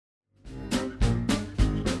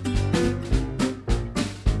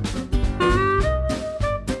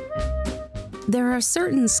There are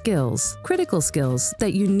certain skills, critical skills,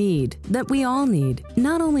 that you need, that we all need,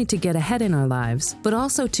 not only to get ahead in our lives, but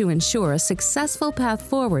also to ensure a successful path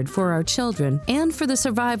forward for our children and for the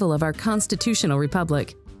survival of our constitutional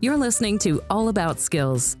republic. You're listening to All About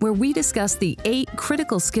Skills, where we discuss the 8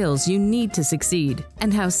 critical skills you need to succeed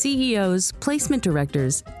and how CEOs, placement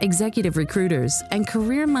directors, executive recruiters, and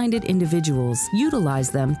career-minded individuals utilize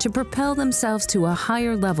them to propel themselves to a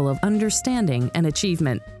higher level of understanding and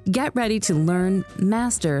achievement. Get ready to learn,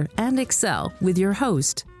 master, and excel with your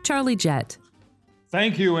host, Charlie Jett.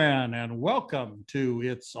 Thank you, Ann, and welcome to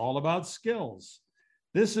It's All About Skills.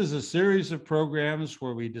 This is a series of programs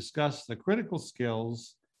where we discuss the critical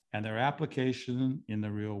skills and their application in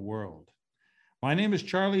the real world. My name is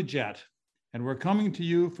Charlie Jett, and we're coming to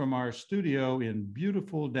you from our studio in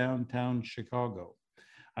beautiful downtown Chicago.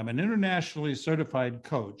 I'm an internationally certified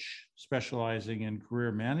coach specializing in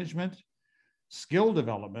career management, skill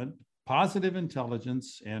development, positive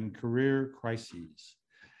intelligence, and career crises.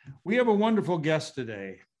 We have a wonderful guest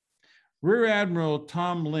today. Rear Admiral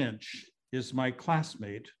Tom Lynch is my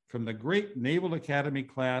classmate from the great Naval Academy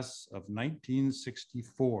class of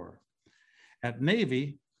 1964. At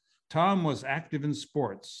Navy, Tom was active in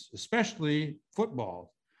sports, especially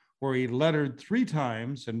football, where he lettered 3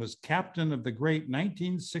 times and was captain of the great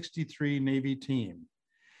 1963 Navy team.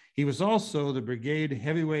 He was also the brigade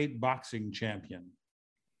heavyweight boxing champion.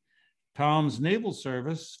 Tom's naval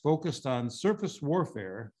service focused on surface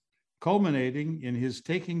warfare, culminating in his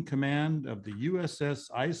taking command of the USS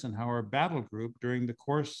Eisenhower battle group during the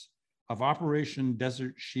course of Operation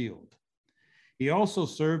Desert Shield. He also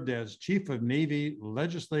served as Chief of Navy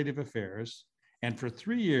Legislative Affairs, and for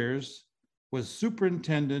 3 years was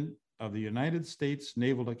Superintendent of the United States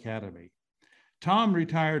Naval Academy. Tom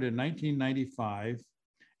retired in 1995,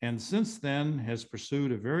 and since then has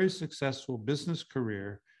pursued a very successful business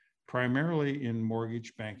career, primarily in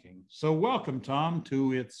mortgage banking. So welcome, Tom,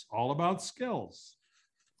 to It's All About Skills.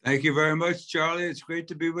 Thank you very much, Charlie. It's great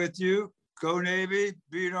to be with you. Go Navy,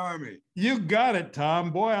 beat Army. You got it, Tom.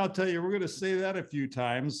 Boy, I'll tell you, we're going to say that a few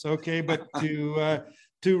times. Okay, but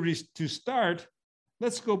to start,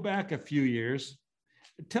 let's go back a few years.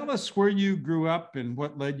 Tell us where you grew up and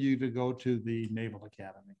what led you to go to the Naval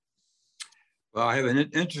Academy. Well, I have an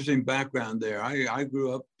interesting background there. I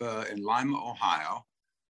grew up in Lima, Ohio.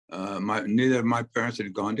 Neither of my parents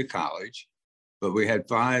had gone to college, but we had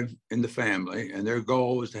 5 in the family, and their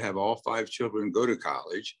goal was to have all 5 children go to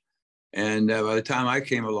college. And by the time I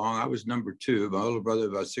came along, I was number 2. My older brother,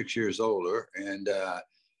 about 6 years older, and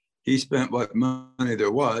he spent what money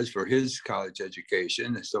there was for his college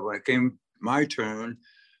education. So when it came my turn,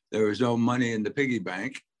 there was no money in the piggy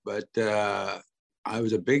bank, but I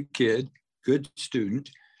was a big kid, good student.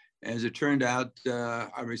 As it turned out,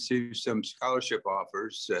 I received some scholarship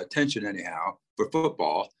offers, attention anyhow, for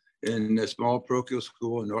football in a small parochial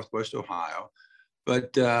school in Northwest Ohio.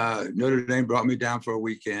 But Notre Dame brought me down for a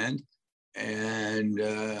weekend. And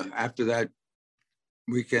after that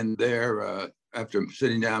weekend there, after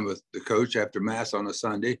sitting down with the coach after Mass on a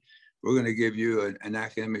Sunday, we're going to give you an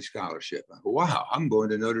academic scholarship. I go, wow, I'm going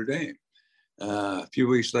to Notre Dame. A few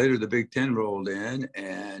weeks later, the Big Ten rolled in,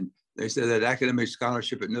 and they said that academic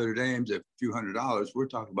scholarship at Notre Dame's a few $100s. We're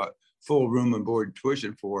talking about full room and board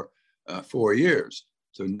tuition for 4 years.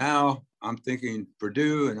 So now I'm thinking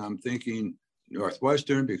Purdue, and I'm thinking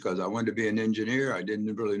Northwestern, because I wanted to be an engineer. I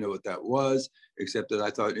didn't really know what that was, except that I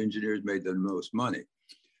thought engineers made the most money.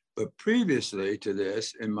 But previously to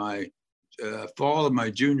this, in my fall of my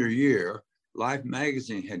junior year, Life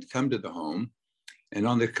magazine had come to the home, and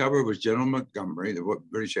on the cover was General Montgomery, the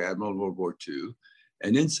British Admiral of World War II.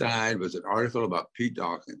 And inside was an article about Pete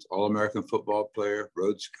Dawkins, All-American football player,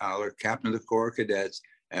 Rhodes Scholar, captain of the Corps of Cadets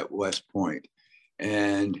at West Point.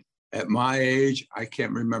 And at my age, I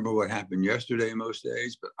can't remember what happened yesterday most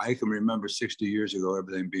days, but I can remember 60 years ago,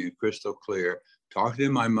 everything being crystal clear. Talking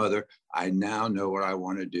to my mother, I now know what I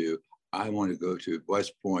want to do. I want to go to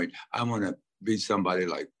West Point. I want to be somebody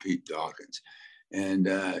like Pete Dawkins. And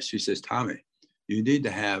she says, Tommy, we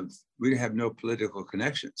have no political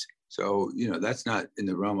connections. So, that's not in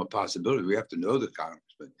the realm of possibility. We have to know the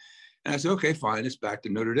congressman. And I said, okay, fine, it's back to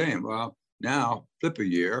Notre Dame. Well, now flip a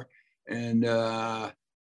year, and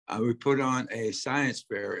we put on a science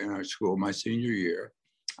fair in our school my senior year.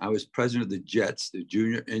 I was president of the JETS, the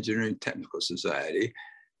Junior Engineering Technical Society.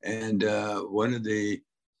 And one of the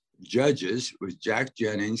judges was Jack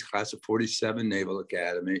Jennings, class of 47 Naval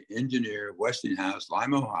Academy, engineer, Westinghouse,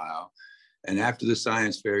 Lima, Ohio. And after the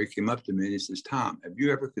science fair, he came up to me and he says, Tom, have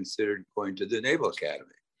you ever considered going to the Naval Academy?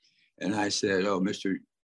 And I said, oh, Mr.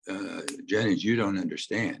 Jennings, you don't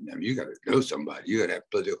understand. I mean, you got to know somebody. You got to have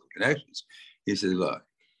political connections. He said, look,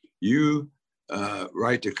 you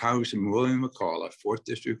write to Congressman William McCullough, 4th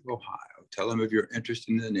District of Ohio, tell him of your interest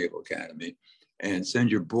in the Naval Academy and send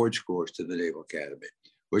your board scores to the Naval Academy,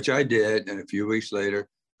 which I did. And a few weeks later,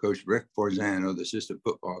 Coach Rick Forzano, the assistant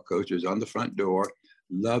football coach, was on the front door.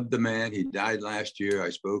 Loved the man. He died last year. I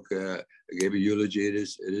spoke, I gave a eulogy at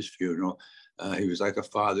his funeral. He was like a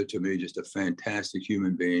father to me, just a fantastic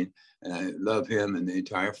human being. And I love him and the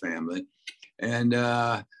entire family. And,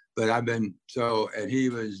 but I've been and he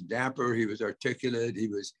was dapper. He was articulate.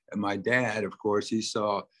 And my dad, of course, he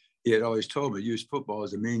had always told me, use football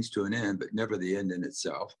as a means to an end, but never the end in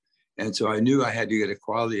itself. And so I knew I had to get a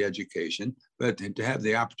quality education, but to have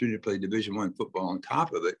the opportunity to play Division I football on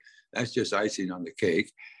top of it, that's just icing on the cake.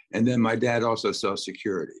 And then my dad also saw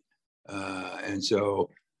security. And so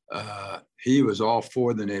he was all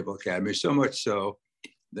for the Naval Academy, so much so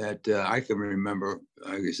that I can remember,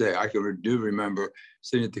 like I say, do remember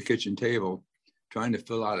sitting at the kitchen table trying to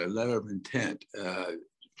fill out a letter of intent,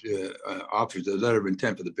 offers a letter of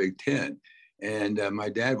intent for the Big Ten. And my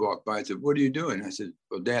dad walked by and said, what are you doing? I said,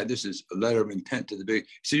 well, Dad, this is a letter of intent to the Big. He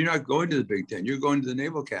said, you're not going to the Big Ten. You're going to the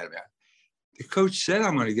Naval Academy. The coach said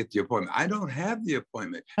I'm going to get the appointment. I don't have the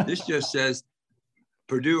appointment. This just says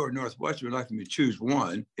Purdue or Northwestern would like me to choose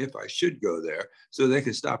one if I should go there so they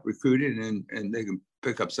can stop recruiting and they can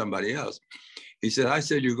pick up somebody else. He said, I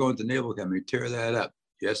said, you're going to the Naval Academy. Tear that up.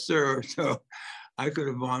 Yes, sir. So I could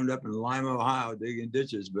have wound up in Lima, Ohio, digging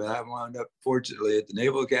ditches, but I wound up, fortunately, at the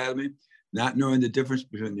Naval Academy, not knowing the difference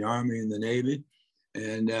between the Army and the Navy.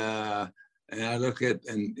 And I look at,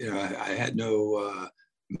 and you know, I had no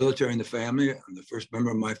military in the family. I'm the first member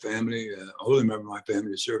of my family, only member of my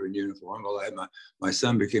family to serve in uniform. Well, I had my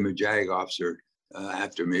son became a JAG officer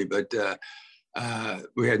after me, but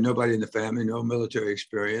we had nobody in the family, no military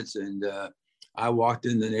experience. And I walked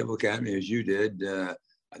in the Naval Academy as you did. I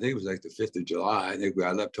think it was like the 5th of July. I think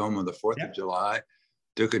I left home on the 4th of July.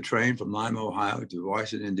 Took a train from Lima, Ohio to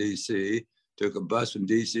Washington, D.C., took a bus from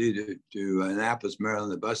D.C. to Annapolis,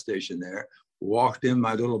 Maryland, the bus station there, walked in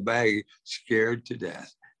my little bag, scared to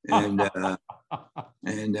death. And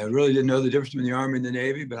and I really didn't know the difference between the Army and the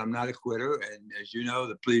Navy, but I'm not a quitter. And as you know,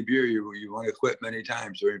 the plebe year, you want to quit many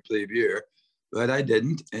times during plebe year, but I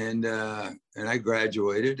didn't. And I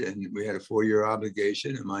graduated, and we had a 4-year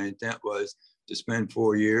obligation. And my intent was to spend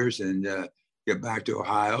 4 years and get back to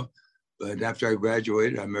Ohio. But after I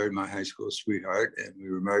graduated, I married my high school sweetheart, and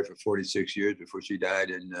we were married for 46 years before she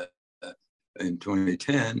died in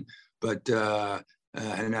 2010. But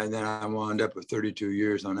and then I wound up with 32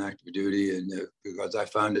 years on active duty, and because I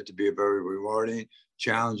found it to be a very rewarding,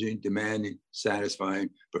 challenging, demanding,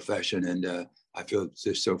 satisfying profession, and I feel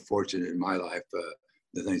just so fortunate in my life,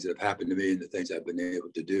 the things that have happened to me and the things I've been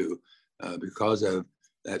able to do because of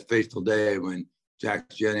that fateful day when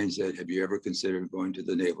Jack Jennings said, have you ever considered going to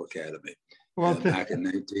the Naval Academy? Well, back in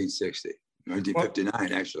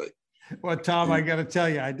 1959, actually. Well, Tom, I got to tell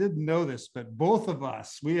you, I didn't know this, but both of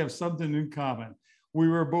us, we have something in common. We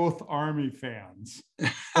were both Army fans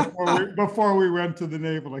before we went to the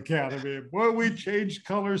Naval Academy. Boy, we changed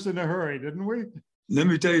colors in a hurry, didn't we? Let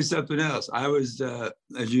me tell you something else. I was,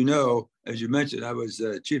 as you know, as you mentioned, I was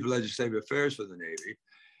Chief of Legislative Affairs for the Navy.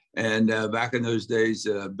 And back in those days,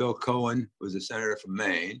 Bill Cohen was a senator from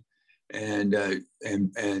Maine, and Joe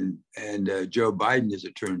Biden, as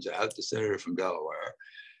it turns out, the senator from Delaware.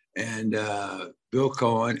 And Bill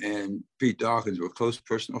Cohen and Pete Dawkins were close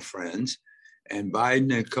personal friends. And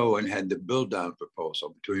Biden and Cohen had the build down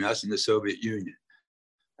proposal between us and the Soviet Union.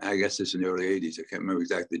 I guess this in the early 80s. I can't remember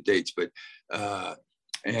exactly the dates, but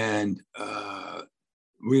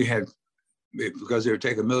we had, because they were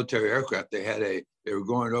taking military aircraft, they were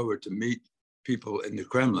going over to meet people in the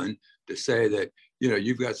Kremlin to say that, you know,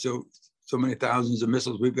 you've got so many thousands of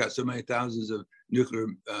missiles, we've got so many thousands of nuclear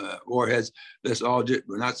warheads. Let's all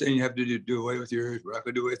we're not saying you have to do away with yours, we're not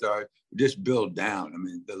going to do away with ours, just build down. I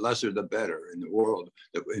mean, the lesser the better in the world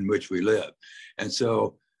in which we live. And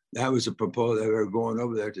so that was a proposal that we were going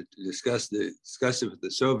over there to discuss it with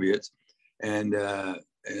the Soviets, and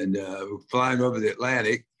flying over the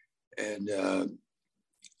Atlantic. And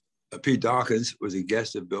Pete Dawkins was a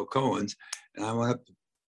guest of Bill Cohen's, and I went up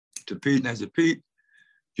to Pete and I said, Pete,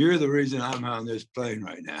 you're the reason I'm on this plane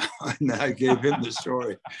right now. And I gave him the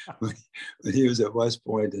story when he was at West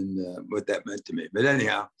Point and what that meant to me. But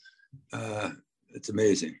anyhow, it's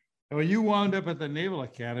amazing. Well, you wound up at the Naval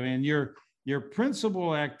Academy, and your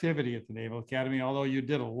principal activity at the Naval Academy, although you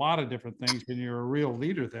did a lot of different things and you're a real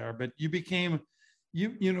leader there, but you became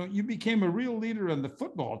a real leader on the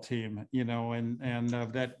football team, you know, and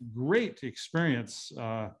of that great experience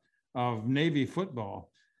of Navy football.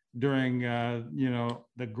 during,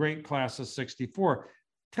 the great class of 64.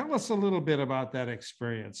 Tell us a little bit about that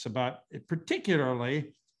experience, about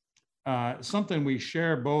particularly something we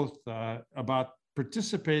share both about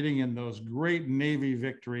participating in those great Navy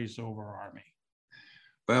victories over Army.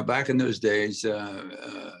 Well, back in those days,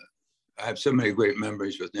 I have so many great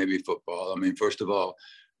memories with Navy football. I mean, first of all,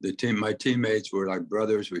 my teammates were like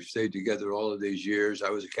brothers. We've stayed together all of these years. I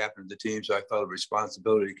was a captain of the team, so I felt a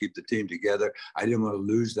responsibility to keep the team together. I didn't want to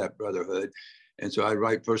lose that brotherhood. And so I'd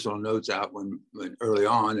write personal notes out when early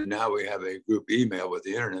on, and now we have a group email with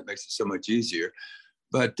the internet. It makes it so much easier.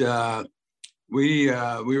 But we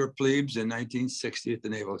were plebes in 1960 at the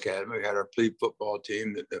Naval Academy. We had our plebe football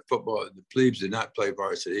team. The plebes did not play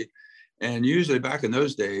varsity. And usually back in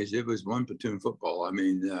those days, it was one platoon football. I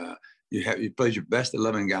mean, you played your best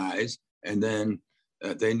 11 guys, and then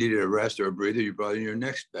they needed a rest or a breather, you brought in your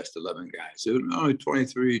next best 11 guys. So only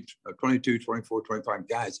 23, 22, 24, 25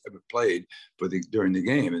 guys ever played during the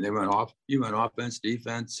game. And you went offense,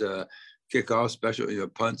 defense, kickoff, special,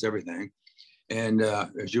 punts, everything. And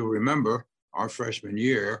as you'll remember, our freshman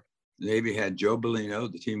year, the Navy had Joe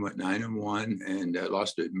Bellino. The team went 9-1 and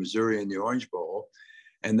lost to Missouri in the Orange Bowl.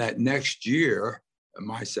 And that next year,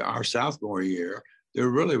 our sophomore year, there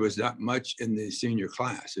really was not much in the senior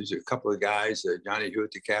class. There's a couple of guys, Johnny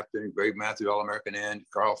Hewitt, the captain, Greg Matthews, All-American end,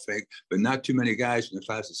 Carl Fink, but not too many guys from the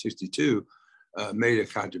class of 62 made a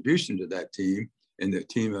contribution to that team in the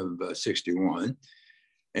team of 61.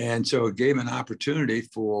 And so it gave an opportunity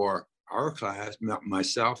for our class,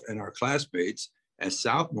 myself and our classmates as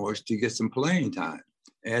sophomores, to get some playing time,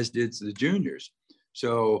 as did the juniors.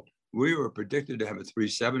 So we were predicted to have a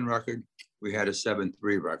 3-7 record. We had a 7-3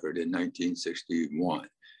 record in 1961.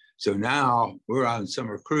 So now we're on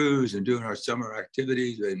summer cruise and doing our summer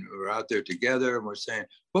activities, and we're out there together, and we're saying,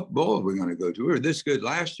 what bowl are we going to go to? We were this good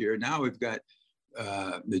last year. Now we've got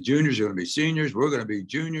the juniors are going to be seniors. We're going to be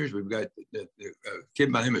juniors. We've got the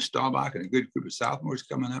kid by the name of Staubach and a good group of sophomores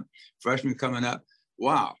coming up, freshmen coming up.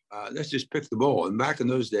 Wow, let's just pick the bowl. And back in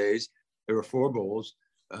those days, there were 4 bowls,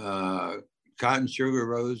 cotton, sugar,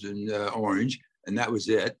 rose, and orange, and that was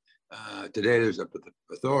it. Today, there's a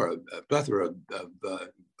plethora of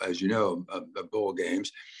as you know, of bowl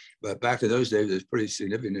games. But back in those days, it was pretty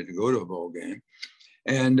significant to go to a bowl game.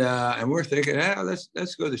 And we're thinking,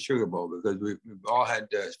 let's go to the Sugar Bowl, because we've all had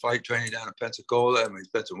flight training down in Pensacola, and we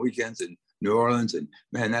spent some weekends in New Orleans, and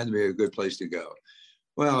man, that'd be a good place to go.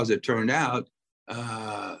 Well, as it turned out,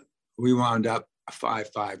 we wound up a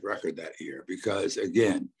 5-5 record that year, because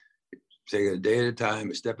again, take it a day at a time,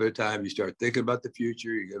 a step at a time. You start thinking about the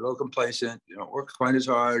future. You get a little complacent. You don't work quite as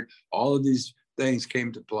hard. All of these things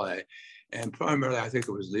came to play. And primarily, I think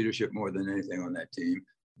it was leadership more than anything on that team.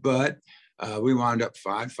 But we wound up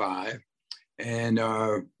 5-5. And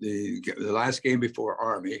the last game before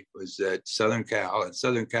Army was at Southern Cal. And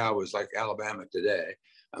Southern Cal was like Alabama today.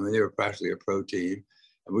 I mean, they were practically a pro team.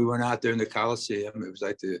 And we went out there in the Coliseum. It was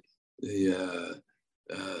like the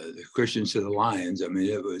Christians to the Lions. I mean,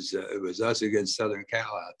 it was us against Southern Cal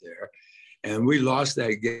out there, and we lost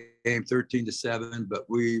that game 13-7. But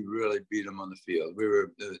we really beat them on the field. We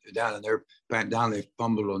were down in their down. They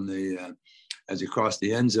fumbled on the as they crossed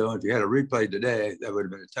the end zone. If you had a replay today, that would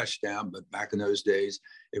have been a touchdown. But back in those days,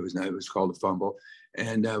 it was called a fumble,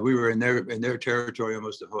 and we were in their territory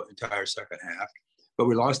almost the whole entire second half. But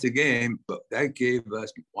we lost the game. But that gave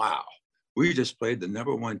us, wow, we just played the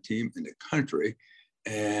 #1 team in the country.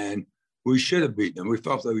 And we should have beaten them. We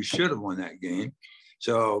felt that we should have won that game.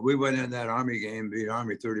 So we went in that Army game, beat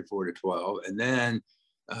Army 34-12. And then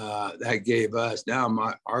that gave us, now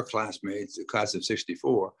our classmates, the class of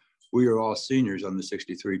 64, we are all seniors on the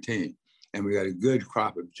 63 team. And we got a good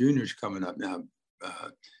crop of juniors coming up now.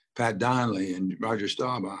 Pat Donnelly and Roger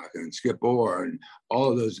Staubach and Skip Orr and all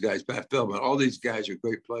of those guys, Pat Philbin, all these guys are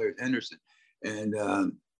great players, Henderson, and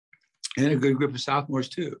a good group of sophomores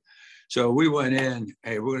too. So we went in,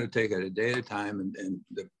 hey, we're going to take it a day at a time. And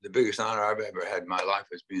the biggest honor I've ever had in my life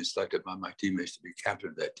is being selected by my teammates to be captain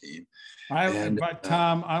of that team. But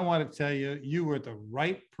Tom, I want to tell you, you were the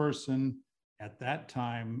right person at that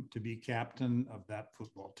time to be captain of that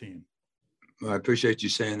football team. Well, I appreciate you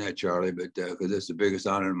saying that, Charlie, but because it's the biggest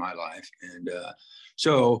honor in my life. And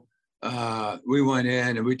so we went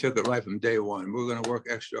in and we took it right from day one. We're going to work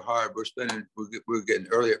extra hard. We're getting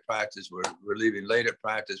early at practice. We're leaving late at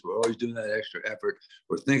practice. We're always doing that extra effort.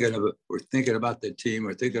 We're thinking about the team.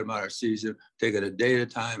 We're thinking about our season, taking a day at a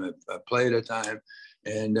time, a play at a time.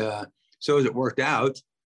 And so as it worked out,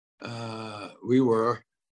 we were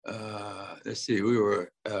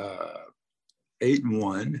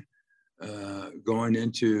 8-1 going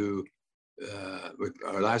into with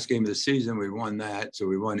our last game of the season, we won that. So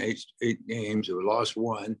we won eight games. We lost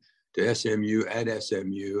one to SMU at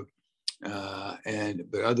SMU.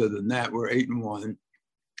 But other than that, we're 8-1.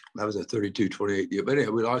 That was a 32-28 deal. But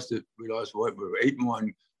anyway, we lost what? We were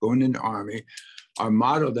 8-1 going into Army. Our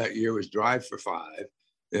motto that year was drive for 5.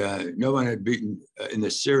 No one had beaten in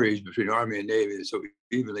the series between Army and Navy, so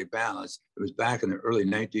evenly balanced. It was back in the early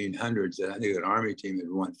 1900s that I think an Army team had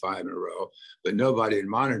won 5 in a row, but nobody in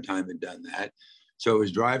modern time had done that. So it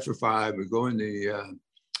was drive for 5. We go in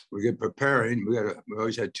we get preparing. We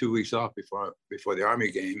always had 2 weeks off before the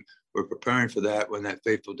Army game. We're preparing for that when that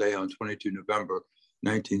fateful day on 22 November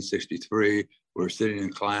 1963, we're sitting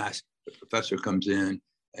in class. The professor comes in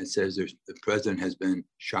and says the president has been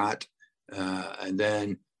shot. And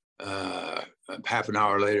then half an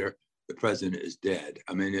hour later, the president is dead.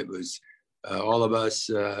 I mean, it was all of us,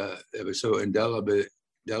 it was so indelibly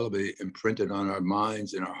imprinted on our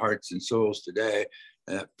minds and our hearts and souls today.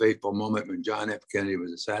 That fateful moment when John F. Kennedy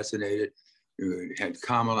was assassinated. We had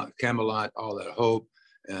Camelot, all that hope.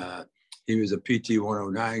 He was a PT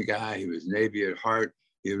 109 guy. He was Navy at heart.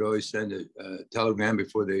 He would always send a telegram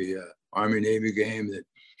before the Army-Navy game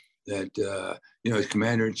that as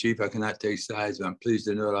commander-in-chief, I cannot take sides, but I'm pleased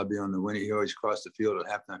to know that I'll be on the winning. He always crossed the field at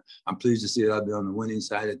halftime. I'm pleased to see that I'll be on the winning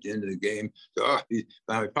side at the end of the game. So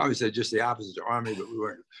I probably said just the opposite to Army, but we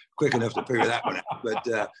weren't quick enough to figure that one out.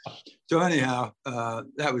 But so anyhow,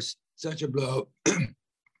 that was such a blow.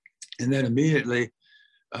 And then immediately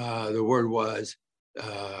the word was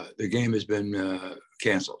the game has been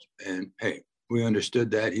canceled. And hey, we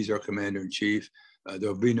understood that. He's our commander-in-chief.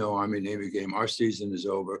 There'll be no Army-Navy game. Our season is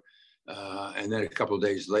over. And then a couple of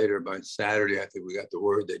days later, by Saturday, I think we got the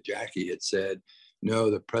word that Jackie had said,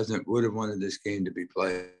 no, the president would have wanted this game to be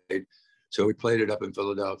played. So we played it up in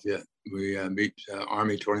Philadelphia. We beat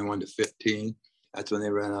Army 21-15. That's when they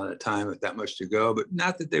ran out of time with that much to go, but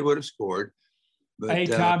not that they would have scored. But, hey,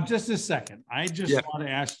 Tom, just a second. I just want to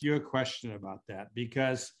ask you a question about that,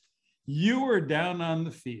 because you were down on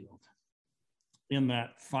the field in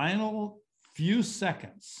that final few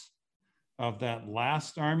seconds of that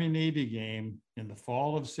last Army-Navy game in the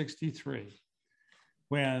fall of '63,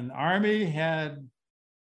 when Army had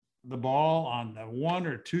the ball on the 1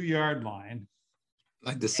 or 2 yard line.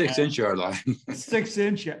 Like the 6-inch yard line.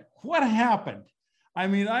 6-inch. What happened? I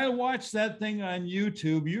mean, I watched that thing on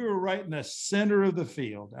YouTube. You were right in the center of the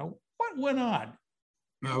field. Now, what went on?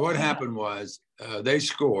 Now, what happened was they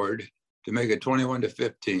scored to make it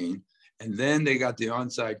 21-15. And then they got the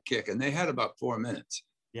onside kick, and they had about 4 minutes.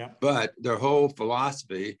 Yeah. But their whole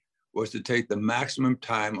philosophy was to take the maximum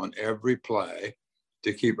time on every play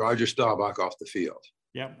to keep Roger Staubach off the field.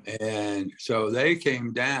 Yeah. And so they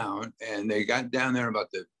came down, and they got down there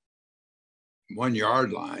about the 1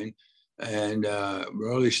 yard line. And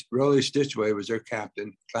Rolly Stitchway was their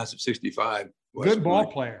captain, class of '65. Good ball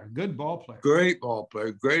player. Great ball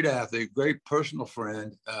player, great athlete, great personal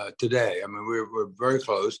friend today. I mean, we're very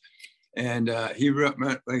close. And he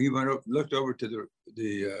looked over to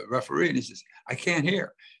the referee, and he says, I can't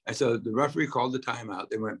hear. And so the referee called the timeout.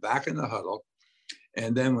 They went back in the huddle.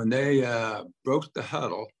 And then when they broke the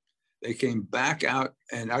huddle, they came back out,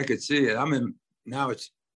 and I could see it. Now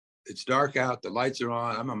it's dark out. The lights are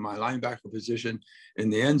on. I'm in my linebacker position in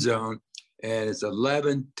the end zone, and it's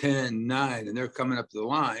 11, 10, 9, and they're coming up to the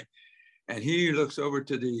line. And he looks over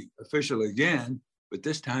to the official again, but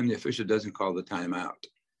this time the official doesn't call the timeout.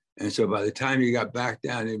 And so by the time he got back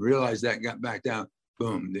down, he realized that and got back down,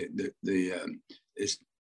 boom, it's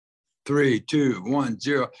 3, 2, 1,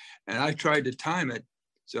 0. And I tried to time it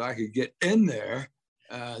so I could get in there.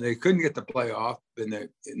 They couldn't get the play off. And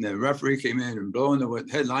the referee came in and the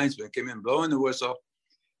head linesman came in blowing the whistle.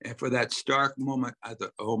 And for that stark moment, I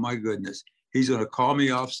thought, oh my goodness, he's going to call me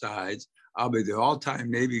offsides. I'll be the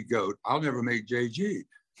all-time Navy GOAT. I'll never make JG.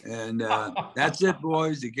 And that's it,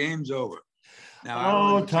 boys. The game's over.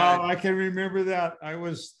 Now, Tom, I can remember that. I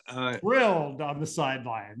was thrilled on the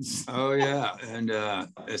sidelines. Oh, yeah. And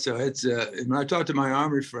so it's, when I talk to my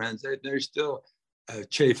Army friends, they're still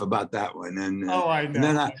chafe about that one. And I know. And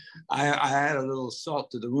then I had a little salt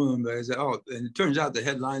to the wound, but I said, and it turns out the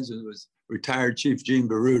headlines was retired Chief Gene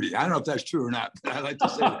Baruti. I don't know if that's true or not, but I like to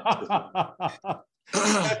say that.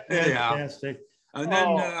 Fantastic. And then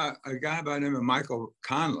a guy by the name of Michael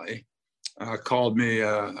Conley called me,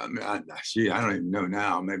 I don't even know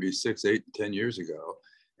now, maybe 6, 8, 10 years ago.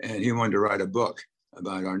 And he wanted to write a book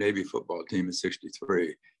about our Navy football team in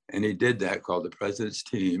 '63. And he did that, called The President's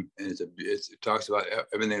Team. And it talks about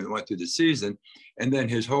everything that went through the season, and then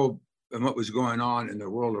and what was going on in the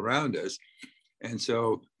world around us. And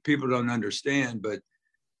so people don't understand, but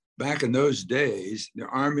back in those days, the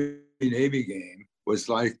Army-Navy game was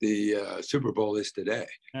like the Super Bowl is today.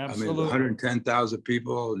 Absolutely. I mean, 110,000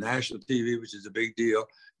 people, national TV, which is a big deal.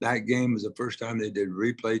 That game was the first time they did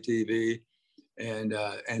replay TV.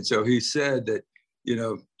 And so he said that, you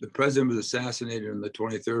know, the president was assassinated on the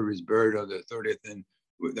 23rd, was buried on the 30th, and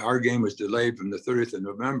our game was delayed from the 30th of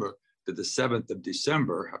November to the 7th of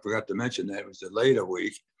December. I forgot to mention that it was delayed a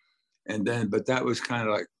week. And then, but that was kind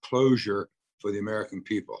of like closure for the American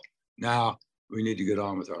people. Now we need to get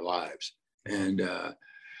on with our lives. And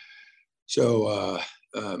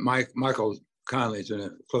Michael Connelly has been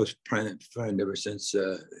a close friend ever since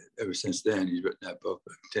then. He's written that book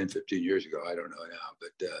 10, 15 years ago. I don't know now,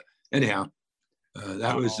 but anyhow,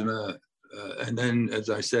 that was, and then as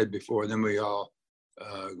I said before, then we all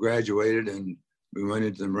graduated and we went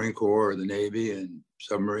into the Marine Corps or the Navy and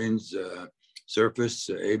submarines, surface,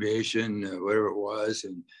 aviation, whatever it was.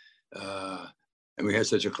 And we had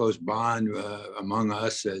such a close bond among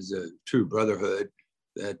us as a true brotherhood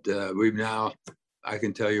that we've now, I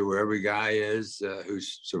can tell you where every guy is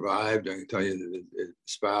who's survived. I can tell you the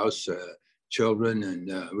spouse, children,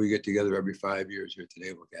 and we get together every 5 years here at the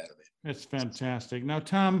Naval Academy. That's fantastic. Now,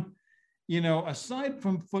 Tom, you know, aside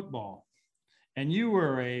from football, and you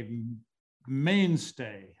were a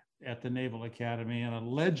mainstay at the Naval Academy and a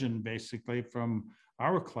legend basically from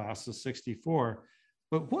our class of 64,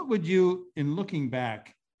 but what would you, in looking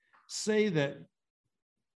back, say that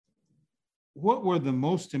what were the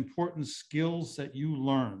most important skills that you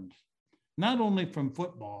learned, not only from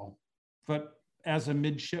football, but as a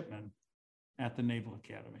midshipman at the Naval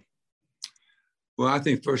Academy? Well, I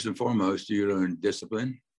think first and foremost, you learn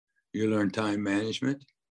discipline, you learn time management,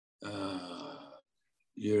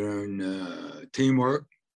 you learn teamwork,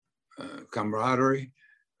 camaraderie,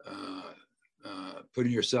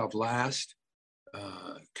 putting yourself last,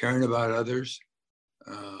 caring about others,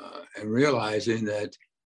 and realizing that,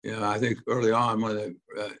 you know, I think early on, one of the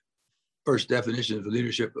first definitions of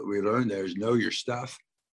leadership that we learned there is know your stuff.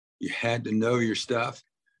 You had to know your stuff,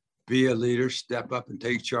 be a leader, step up and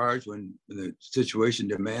take charge when the situation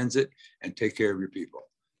demands it, and take care of your people.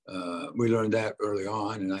 We learned that early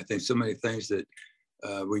on. And I think so many things that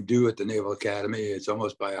we do at the Naval Academy, it's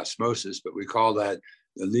almost by osmosis, but we call that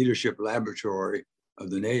the leadership laboratory of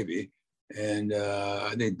the Navy. And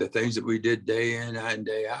I think the things that we did day in and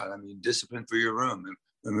day out, I mean, discipline for your room.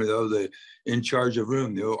 Remember though, the in charge of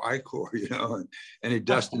room, the old I-Corps, you know, and any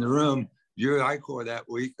dust in the room, you're I-Corps that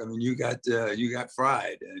week. I mean, you got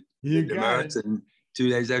fried. You got got it. And 2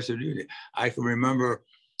 days extra duty. I can remember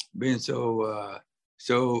being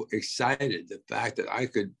so excited, the fact that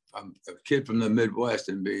I'm a kid from the Midwest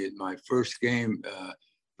and be at my first game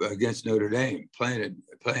against Notre Dame, playing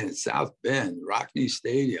at South Bend, Rockne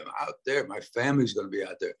Stadium, out there. My family's going to be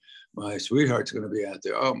out there. My sweetheart's going to be out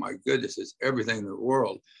there. Oh my goodness, it's everything in the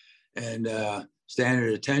world. And standing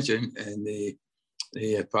at attention, and the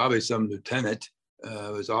probably some lieutenant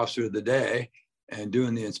was officer of the day, and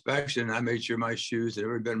doing the inspection. I made sure my shoes and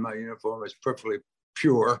every bit of my uniform was perfectly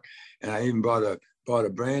pure, and I even bought a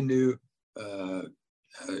brand new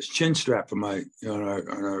chin strap for my, you know,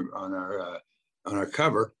 on our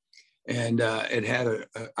cover, and it had an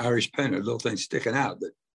Irish pen, a little thing sticking out.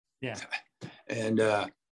 That, yeah. And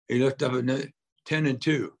he looked up at 10 and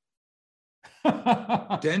 2.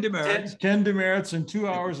 10 demerits. 10 demerits and 2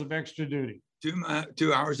 hours of extra duty.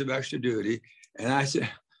 2 hours of extra duty. And I said,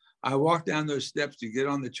 I walked down those steps to get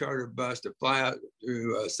on the charter bus to fly out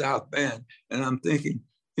to South Bend. And I'm thinking,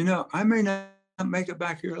 you know, I may not make it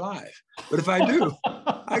back here alive, but if I do,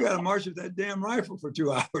 I got to march with that damn rifle for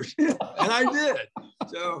 2 hours. And I did.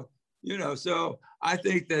 So, you know, so I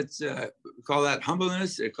think that's, call that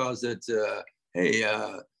humbleness. It calls it,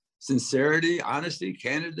 sincerity, honesty,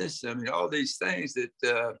 candidness. I mean, all these things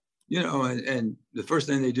that, you know, and the first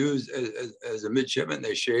thing they do is, as a midshipman,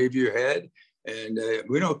 they shave your head. And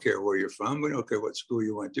we don't care where you're from. We don't care what school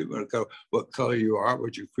you went to. We don't care what color you are,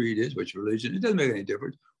 what your creed is, what your religion. It doesn't make any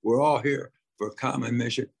difference. We're all here for a common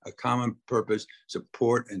mission, a common purpose,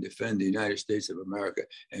 support and defend the United States of America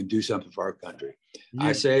and do something for our country. Yeah.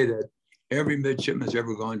 I say that every midshipman's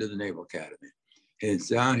ever gone to the Naval Academy. And it's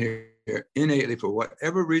down here innately, for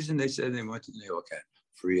whatever reason they said they went to the Naval Academy.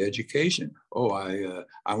 Free education. Oh,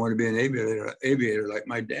 I want to be an aviator like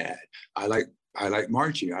my dad. I like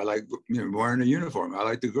marching. I like, you know, wearing a uniform. I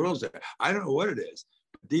like the girls there. I don't know what it is.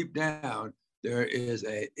 Deep down, there is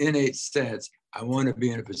an innate sense, I want to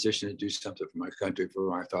be in a position to do something for my country, for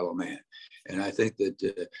my fellow man. And I think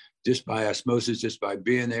that just by osmosis, just by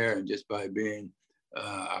being there and just by being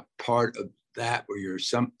a part of that, where you're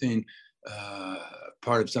something,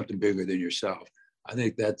 part of something bigger than yourself, I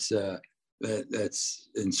think that's that's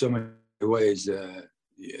in so many ways,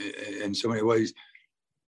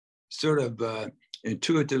 sort of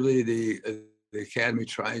intuitively, the Academy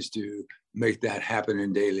tries to make that happen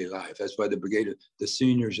in daily life. That's why the brigade, the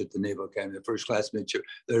seniors at the Naval Academy, the first class midship,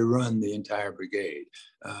 they run the entire brigade.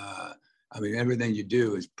 I mean, everything you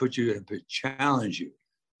do is put you to challenge you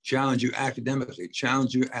academically,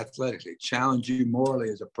 challenge you athletically, challenge you morally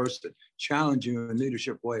as a person, challenge you in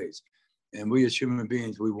leadership ways. And we as human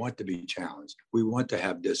beings, we want to be challenged. We want to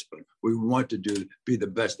have discipline. We want to be the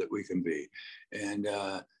best that we can be. And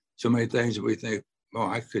so many things that we think, oh,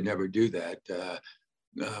 I could never do that.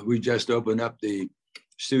 We just opened up the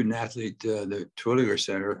student athlete, the Terwilliger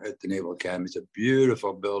Center at the Naval Academy. It's a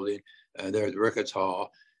beautiful building there at the Ricketts Hall.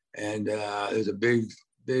 And there's a big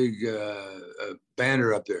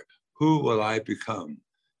banner up there. Who will I become?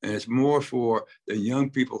 And it's more for the young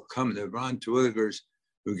people coming, the Ron Terwilligers,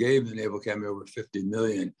 who gave the Naval Academy over 50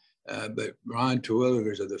 million. But Ron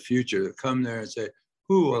Terwilligers of the future that come there and say,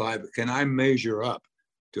 can I measure up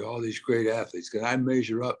to all these great athletes? Can I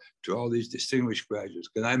measure up to all these distinguished graduates?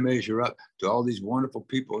 Can I measure up to all these wonderful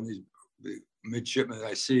people and these midshipmen that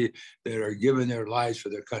I see that are giving their lives for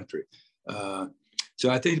their country? So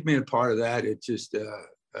I think being a part of that, it's just,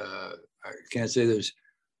 I can't say there's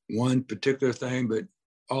one particular thing, but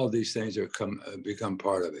all these things are become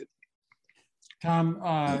part of it.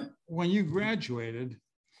 Tom, when you graduated,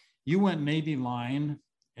 you went Navy line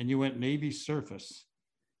and you went Navy surface.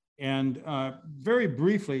 And very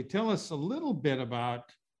briefly, tell us a little bit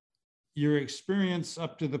about your experience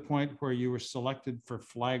up to the point where you were selected for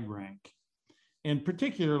flag rank. And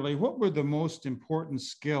particularly, what were the most important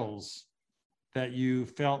skills that you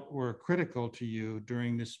felt were critical to you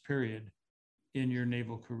during this period in your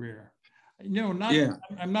naval career? No,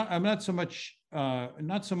 I'm not so much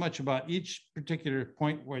about each particular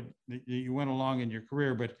point where you went along in your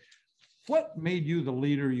career, but what made you the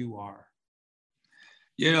leader you are?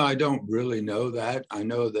 You know, I don't really know that. I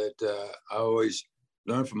know that I always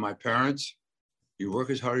learned from my parents. You work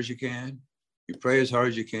as hard as you can, you pray as hard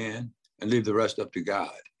as you can, and leave the rest up to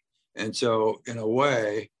God. And so in a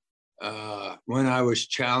way, when I was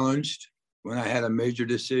challenged, when I had a major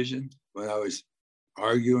decision, when I was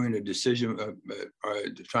arguing a decision,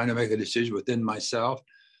 trying to make a decision within myself,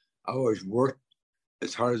 I always worked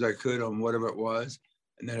as hard as I could on whatever it was.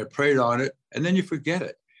 And then I prayed on it, and then you forget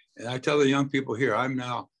it. And I tell the young people here, I'm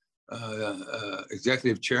now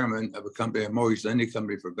executive chairman of a company, a mortgage lending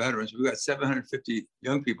company for veterans. We've got 750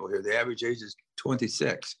 young people here. The average age is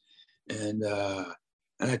 26. And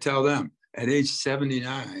I tell them, at age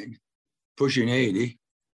 79, pushing 80,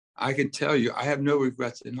 I can tell you, I have no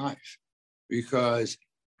regrets in life, because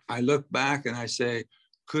I look back and I say,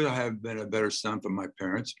 could I have been a better son for my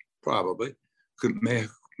parents? Probably. Could I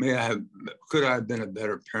have been a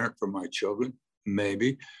better parent for my children?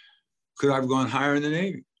 Maybe. Could I have gone higher in the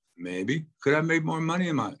Navy? Maybe. Could I have made more money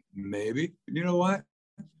in mine? Maybe. You know what?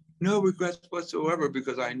 No regrets whatsoever,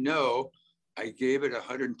 because I know I gave it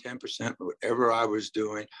 110% whatever I was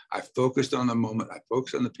doing. I focused on the moment. I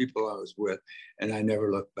focused on the people I was with, and I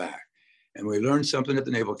never looked back. And we learned something at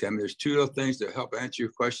the Naval Academy. There's two little things to help answer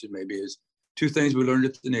your question, maybe, is two things we learned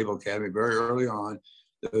at the Naval Academy very early on.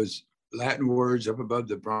 Those Latin words up above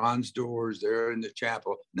the bronze doors there in the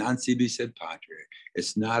chapel, non sibi sed patria.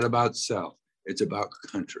 It's not about self, it's about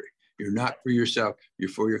country. You're not for yourself, you're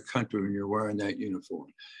for your country when you're wearing that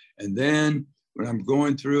uniform. And then when I'm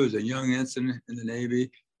going through as a young ensign in the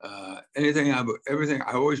Navy, everything,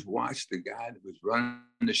 I always watched the guy that was running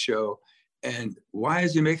the show. And why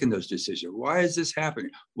is he making those decisions? Why is this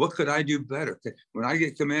happening? What could I do better? When I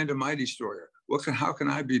get command of my destroyer, how can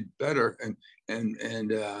I be better?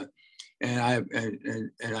 And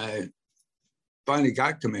I finally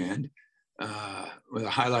got command. One of the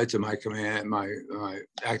highlights of my command, my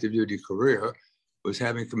active duty career, was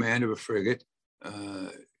having command of a frigate,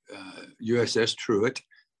 USS Truett,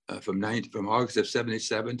 from August of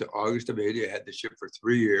 77 to August of 80. I had the ship for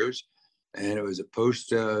 3 years, and it was a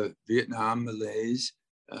post-Vietnam malaise.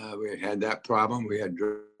 We had that problem. We had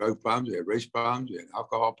drug problems, we had race problems, we had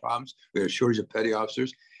alcohol problems, we had a shortage of petty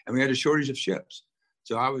officers, and we had a shortage of ships.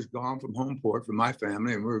 So I was gone from home port from my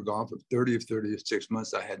family, and we were gone for 36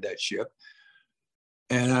 months. I had that ship.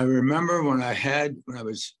 And I remember when I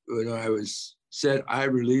was said, I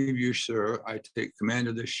relieve you, sir, I take command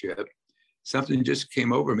of this ship, something just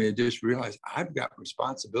came over me and just realized I've got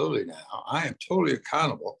responsibility now. I am totally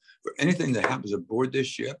accountable for anything that happens aboard this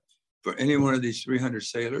ship, for any one of these 300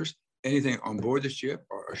 sailors, anything on board the ship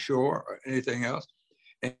or ashore or anything else.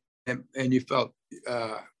 And you felt,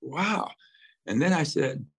 wow. And then I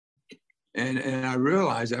said, And I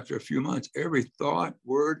realized after a few months, every thought,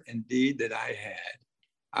 word, and deed that I had,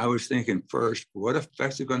 I was thinking first, what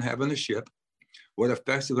effects are going to have on the ship? What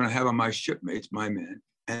effects are going to have on my shipmates, my men?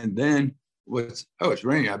 And then it's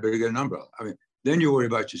raining, I better get an umbrella. I mean, then you worry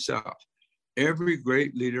about yourself. Every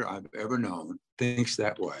great leader I've ever known thinks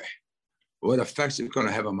that way. What effects it's going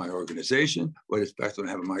to have on my organization? What effects it's going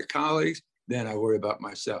to have on my colleagues? Then I worry about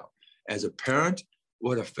myself. As a parent,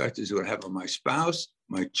 what effect is it going to have on my spouse,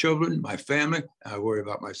 my children, my family? I worry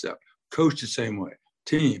about myself. Coach the same way.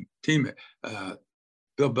 Teammate.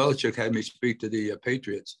 Bill Belichick had me speak to the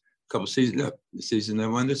Patriots a couple seasons up, the season they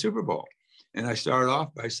won the Super Bowl. And I started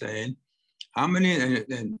off by saying, how many,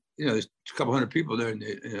 and you know, there's a couple hundred people there in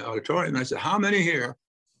the auditorium. And I said, how many here?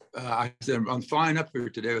 I said, I'm flying up here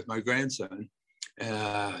today with my grandson,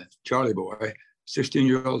 Charlie Boy,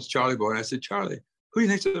 16-year-old Charlie Boy. And I said, Charlie, who do you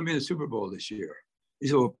think's going to be in the Super Bowl this year? He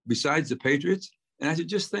said, well, besides the Patriots? And I said,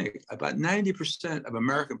 just think, about 90% of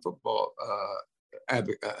American football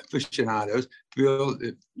aficionados feel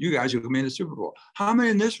that you guys are going to be in the Super Bowl. How many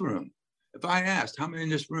in this room? If I asked how many in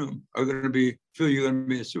this room are going to feel you're going to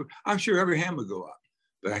be in the Super Bowl, I'm sure every hand would go up.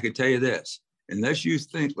 But I can tell you this, unless you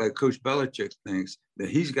think like Coach Belichick thinks, that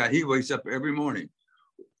he wakes up every morning,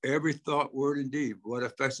 every thought, word, and deed, what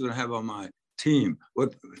effects are going to have on my team,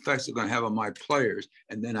 what effects are going to have on my players,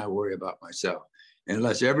 and then I worry about myself. And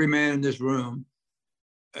unless every man in this room,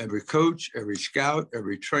 every coach, every scout,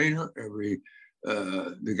 every trainer, every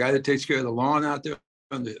the guy that takes care of the lawn out there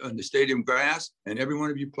on the stadium grass, and every one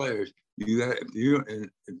of you players, if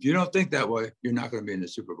you don't think that way, you're not going to be in the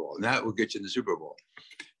Super Bowl, and that will get you in the Super Bowl.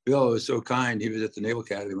 Bill was so kind. He was at the Naval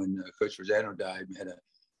Academy when Coach Verzano died. We had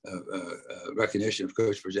a recognition of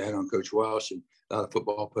Coach Verzano and Coach Welsh, and a lot of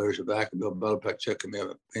football players were back, and Bill Belichick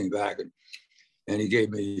came back, and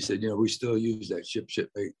he said, you know, we still use that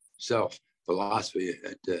shipmate self philosophy,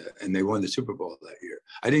 and they won the Super Bowl that year.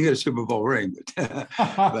 I didn't get a Super Bowl ring,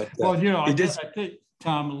 but well, you know, I think,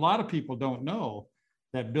 Tom, a lot of people don't know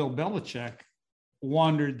that Bill Belichick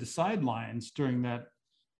wandered the sidelines during that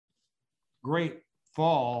great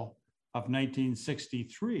fall of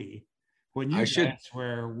 1963 when you guys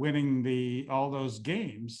were winning all those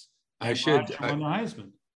games. I should won the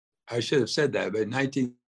Heisman. I should have said that, but in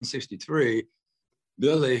 1963,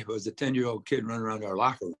 Billy was a 10-year-old kid running around our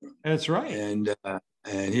locker room. That's right. And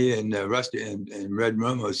he and Rusty and Red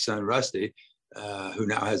Romo's son Rusty, who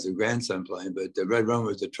now has a grandson playing, but Red Romo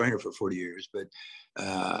was a trainer for 40 years. But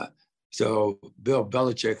so Bill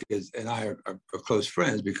Belichick and I are close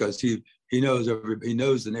friends because he knows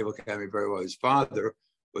the Naval Academy very well. His father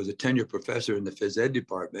was a tenured professor in the phys ed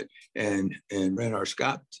department and ran our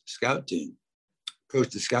scout team,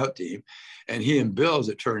 coached the scout team. And he and Bill, as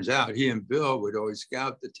it turns out, would always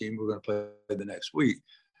scout the team we're going to play the next week,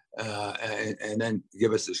 and then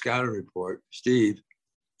give us the scouting report. Steve,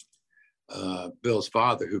 Bill's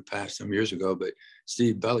father, who passed some years ago, but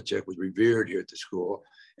Steve Belichick was revered here at the school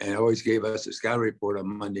and always gave us a scouting report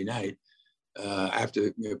on Monday night.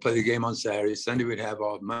 After play the game on Saturday, Sunday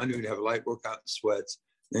Monday we'd have a light workout in sweats,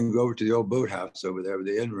 then go over to the old boathouse over there with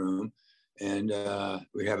the in room, and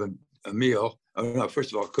we'd have a meal. Oh, no,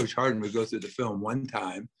 first of all, Coach Harden would go through the film one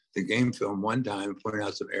time, the game film one time, point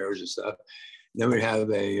out some errors and stuff. Then we'd have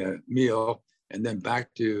a meal, and then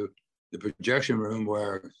back to the projection room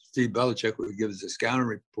where Steve Belichick would give us a scouting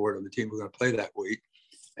report on the team we're going to play that week,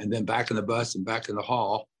 and then back in the bus and back in the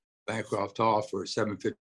hall, Bancroft Hall, for a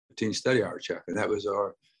 7:15 study hour check. And that was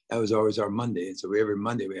always our Monday. And so every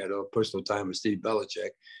Monday we had a personal time with Steve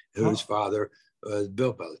Belichick, whose father was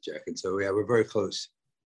Bill Belichick. And so we're very close.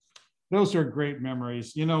 Those are great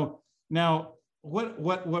memories. You know, now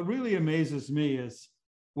what really amazes me is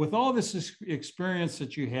with all this experience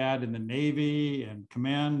that you had in the Navy and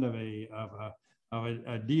command of a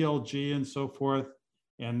DLG and so forth,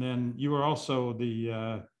 and then you were also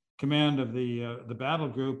the command of the battle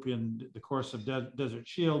group in the course of Desert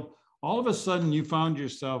Shield. All of a sudden, you found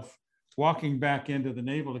yourself walking back into the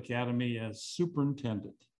Naval Academy as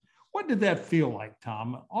superintendent. What did that feel like,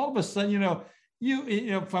 Tom? All of a sudden,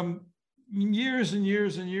 you from years and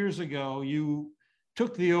years and years ago, you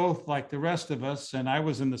took the oath like the rest of us, and I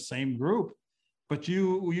was in the same group, but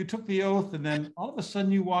you took the oath, and then all of a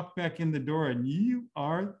sudden you walk back in the door and you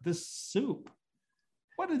are the soup.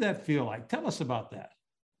 What did that feel like? Tell us about that.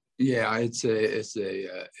 Yeah, it's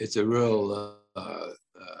a real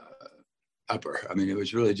upper. I mean, it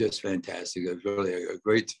was really just fantastic. It was really a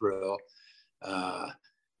great thrill.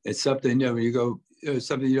 It's something, when you go, it's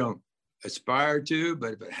something you don't aspire to,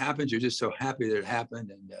 but if it happens, you're just so happy that it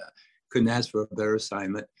happened, and couldn't ask for a better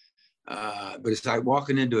assignment. But it's like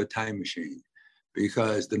walking into a time machine,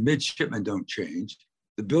 because the midshipmen don't change.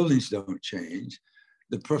 The buildings don't change.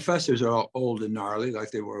 The professors are all old and gnarly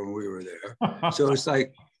like they were when we were there. So it's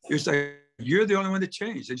like you're the only one that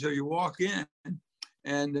changed. And so you walk in,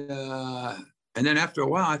 and then after a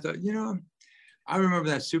while, I thought, I remember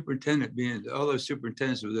that superintendent being, all those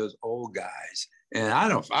superintendents were those old guys. And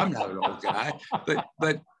I'm not an old guy,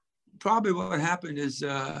 but probably what happened is,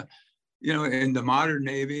 in the modern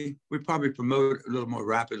Navy, we probably promote a little more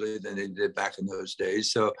rapidly than they did back in those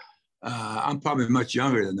days. So I'm probably much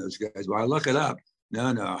younger than those guys. Well, I look it up. No,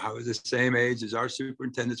 I was the same age as our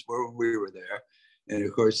superintendents were when we were there. And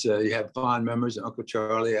of course, you have fond memories of Uncle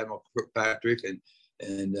Charlie, Admiral Kirkpatrick,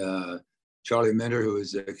 and Charlie Minter, who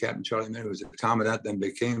was Captain Charlie Minter, who was a commandant, then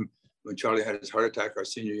became, when Charlie had his heart attack our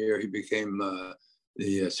senior year, he became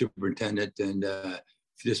the superintendent. And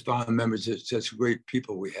just fond memories of such great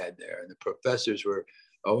people we had there. And the professors were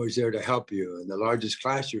always there to help you. And the largest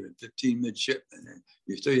class, you were 15 midshipmen.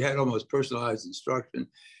 And so you had almost personalized instruction.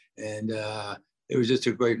 And it was just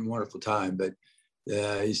a great and wonderful time. But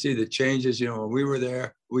you see the changes, when we were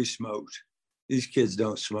there, we smoked. These kids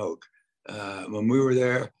don't smoke. When we were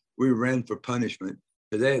there, we ran for punishment.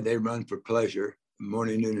 Today, they run for pleasure,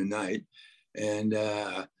 morning, noon, and night. And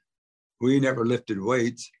we never lifted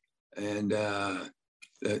weights. And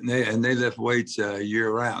they lift weights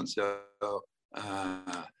year round. So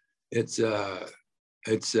it's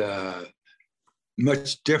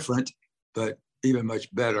much different, but even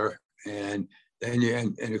much better. And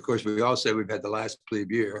of course, we all said we've had the last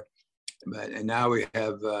plebe year, and now we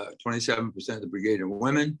have 27% of the brigade are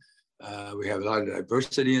women. We have a lot of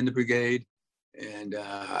diversity in the brigade, and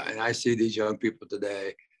I see these young people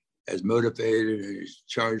today as motivated and as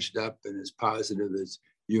charged up and as positive as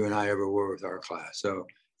you and I ever were with our class. So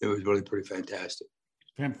it was really pretty fantastic.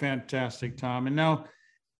 Fantastic, Tom. And now,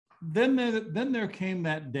 then there came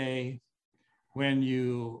that day when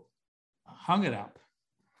you hung it up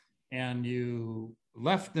and you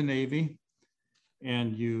left the Navy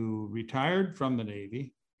and you retired from the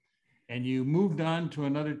Navy and you moved on to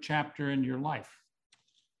another chapter in your life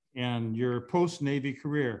and your post-Navy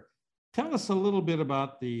career. Tell us a little bit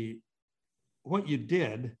about what you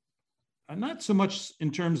did, not so much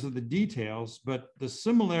in terms of the details, but the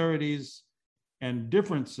similarities and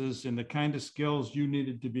differences in the kind of skills you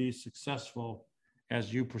needed to be successful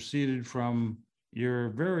as you proceeded from your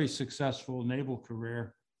very successful naval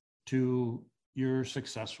career to your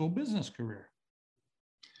successful business career.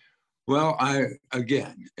 Well,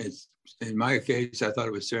 in my case, I thought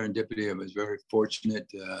it was serendipity. I was very fortunate.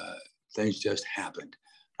 Things just happened.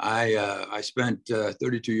 I spent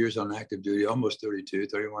 32 years on active duty, almost 32,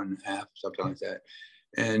 31 and a half, something like that.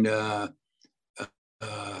 And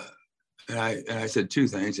I said two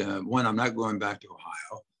things. One, I'm not going back to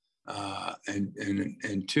Ohio.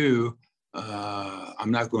 And two,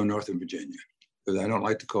 I'm not going north of Virginia because I don't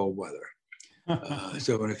like the cold weather.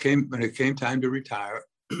 So when it came time to retire,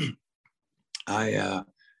 I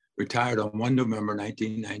retired on 1 November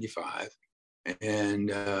 1995,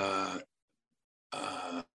 and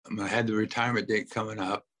I had the retirement date coming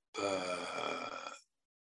up.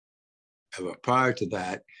 Prior to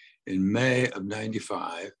that, in May of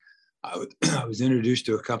 95, I was introduced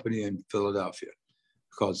to a company in Philadelphia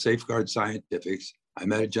called Safeguard Scientifics. I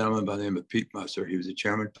met a gentleman by the name of Pete Musser. He was the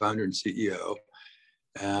chairman, founder, and CEO.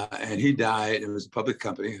 And he died. It was a public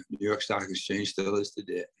company, New York Stock Exchange, still is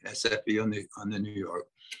today, SFE on the New York.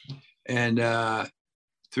 And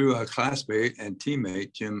through a classmate and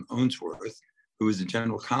teammate, Jim Owensworth, who was the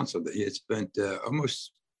general counsel, that he had spent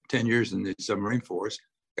almost 10 years in the submarine force,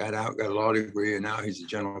 got out, got a law degree, and now he's the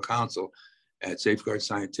general counsel at Safeguard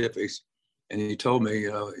Scientifics. And he told me,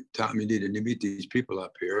 Tom, you needed to meet these people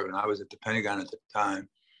up here. And I was at the Pentagon at the time.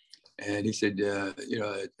 And he said,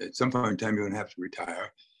 at some point in time, you're going to have to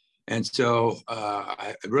retire. And so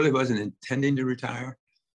I really wasn't intending to retire,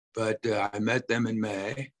 but I met them in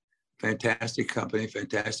May. Fantastic company,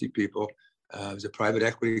 fantastic people. It was a private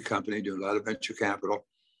equity company doing a lot of venture capital.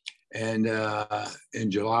 And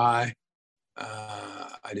in July,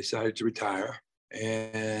 I decided to retire.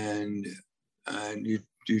 And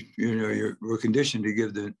we're conditioned to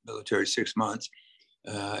give the military 6 months.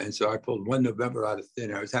 And so I pulled 1 November out of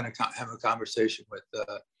thin air. I was having a conversation with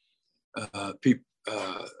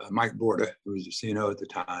Mike Borda, who was the CNO at the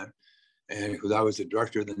time, and because I was the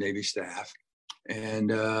director of the Navy staff. And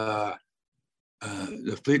the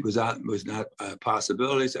fleet was not a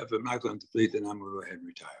possibility. So if I'm not going to the fleet, then I'm going to go ahead and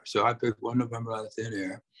retire. So I picked 1 November out of thin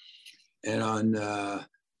air. And on the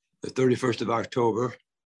 31st of October,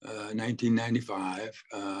 1995,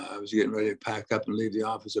 I was getting ready to pack up and leave the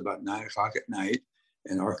office about 9 o'clock at night.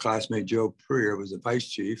 And our classmate, Joe Prier, was the vice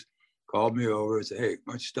chief, called me over and said, hey,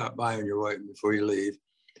 why don't you stop by on your way before you leave?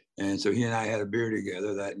 And so he and I had a beer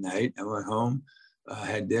together that night. I went home,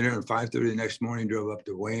 had dinner, and 5:30 the next morning drove up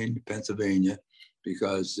to Wayne, Pennsylvania,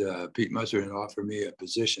 because Pete Musser had offered me a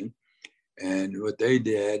position. And what they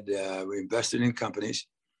did, we invested in companies,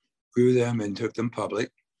 grew them, and took them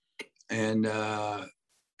public. And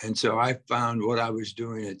so I found what I was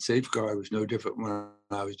doing at Safeguard was no different than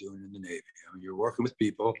what I was doing in the Navy. I mean, you're working with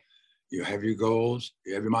people, you have your goals,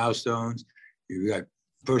 you have your milestones, you've got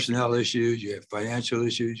personnel issues, you have financial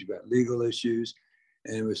issues, you've got legal issues.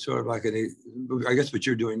 And it was sort of like, I guess what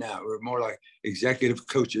you're doing now, we're more like executive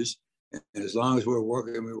coaches. And as long as we're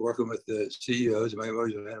working with the CEOs. My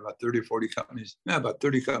always had about 30 or 40 companies, about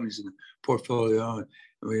 30 companies in the portfolio. And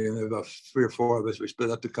we have about 3 or 4 of us, we split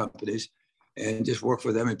up the companies and just work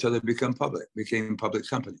for them until they became public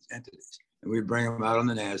companies, entities. And we bring them out on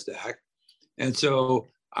the NASDAQ. And so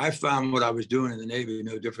I found what I was doing in the Navy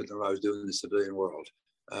no different than what I was doing in the civilian world.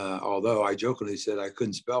 Although I jokingly said I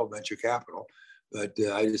couldn't spell venture capital, but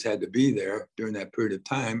I just had to be there during that period of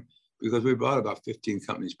time because we brought about 15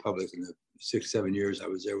 companies public in the 6-7 years I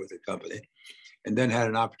was there with the company. And then had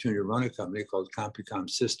an opportunity to run a company called CompuCom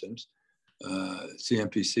Systems,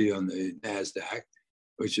 CMPC on the NASDAQ,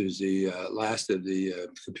 which is the last of the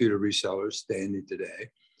computer resellers standing today.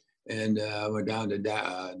 And I went down to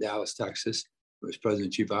Dallas, Texas. I was president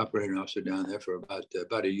and chief operating officer down there for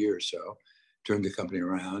about a year or so. Turned the company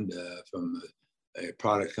around from a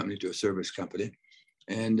product company to a service company,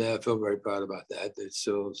 and feel very proud about that. It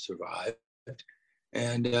still survived.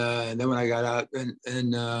 And then when I got out in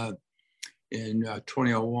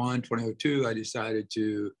 2001, 2002, I decided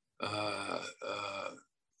to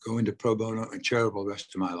go into pro bono and charitable the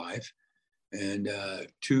rest of my life. And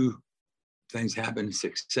 2 things happened in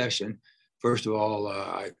succession. First of all,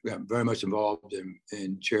 I got very much involved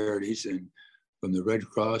in charities, and from the Red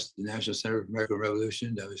Cross, the National Center for American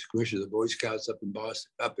Revolution. I was commissioner of the Boy Scouts up in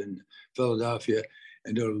Boston, up in Philadelphia,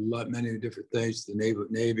 and did many different things. The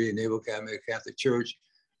Navy, Naval Academy, Catholic Church.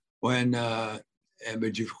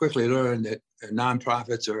 But you quickly learn that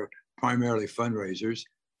nonprofits are primarily fundraisers,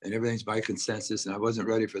 and everything's by consensus. And I wasn't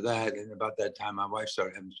ready for that. And about that time, my wife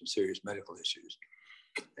started having some serious medical issues,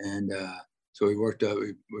 and so we went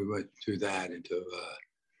through that until.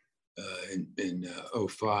 In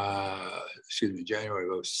 05, January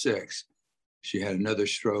of 06, she had another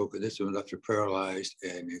stroke, and this one left her paralyzed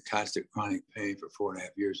and in constant chronic pain for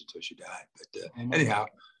 4.5 years until she died. But anyhow,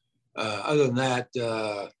 other than that,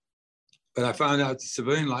 but I found out the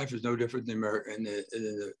civilian life is no different than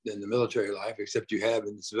the military life, except you have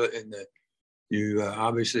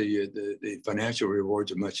obviously the financial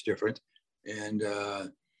rewards are much different, and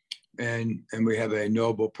we have a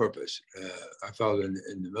noble purpose. I felt in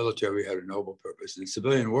the military, we had a noble purpose. In the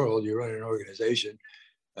civilian world, you run an organization.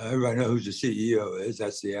 Everybody knows who the CEO is.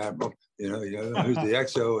 That's the admiral. You know who the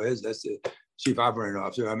XO is. That's the chief operating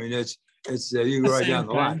officer. I mean, it's you go right down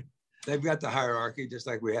the line. They've got the hierarchy just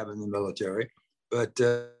like we have in the military. But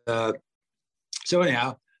so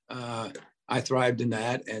anyhow, I thrived in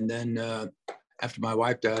that. And then after my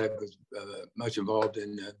wife died, I was much involved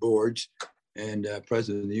in boards. And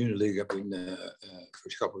president of the Unit League up in for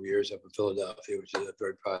a couple of years up in Philadelphia, which is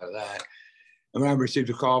very proud of that. And when I received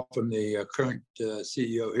a call from the current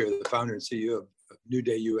CEO here, the founder and CEO of New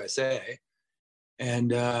Day USA. And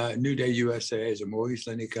New Day USA is a mortgage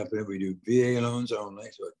lending company. We do VA loans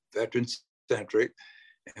only, so veteran-centric.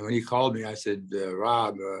 And when he called me, I said,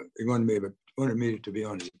 Rob, he wanted me to be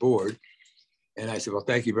on his board. And I said, well,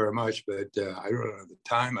 thank you very much, but I really don't have the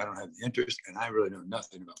time, I don't have the interest, and I really know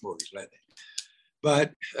nothing about mortgage lending.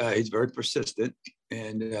 But he's very persistent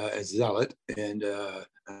and a zealot, and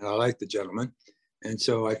I like the gentleman. And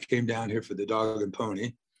so I came down here for the dog and pony,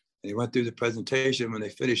 and he went through the presentation. When they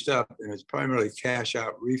finished up, and it's primarily cash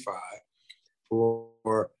out refi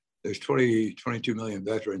for there's 22 million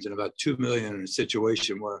veterans, and about 2 million in a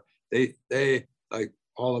situation where they like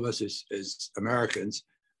all of us as Americans,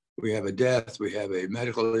 we have a death, we have a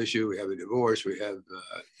medical issue, we have a divorce, we have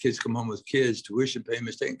kids come home with kids, tuition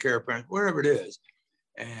payments, taking care of parents, whatever it is,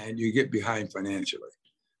 and you get behind financially.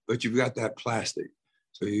 But you've got that plastic.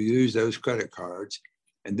 So you use those credit cards,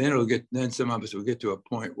 and then some of us will get to a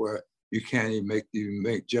point where you can't even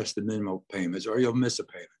make just the minimal payments, or you'll miss a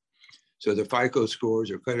payment. So the FICO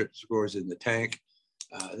scores or credit scores in the tank,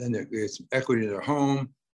 then there's equity in their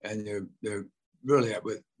home, and they're really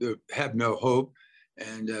they have no hope.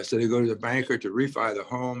 And so they go to the banker to refi the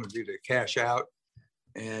home and do the cash out.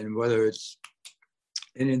 And whether it's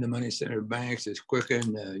any of the money center banks, it's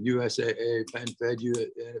Quicken, USAA, PenFed,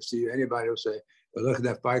 NFC, anybody will say, well, look at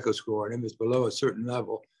that FICO score. And if it's below a certain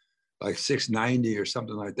level, like 690 or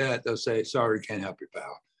something like that, they'll say, sorry, can't help you,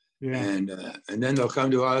 pal. Yeah. And then they'll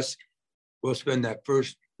come to us. We'll spend that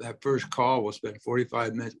first call, we'll spend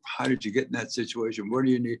 45 minutes. How did you get in that situation? What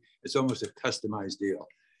do you need? It's almost a customized deal.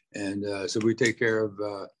 And so we take care of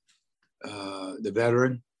the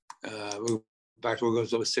veteran. In fact, we'll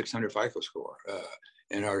go with 600 FICO score.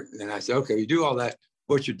 And I said, okay, you do all that,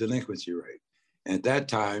 what's your delinquency rate? And at that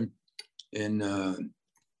time, in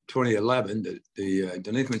 2011, the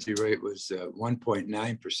delinquency rate was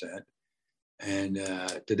 1.9%. And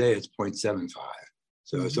today it's 0.75.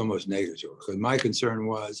 So it's almost negligible. Because my concern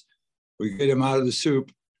was we get him out of the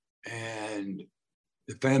soup and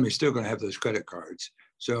the family's still going to have those credit cards.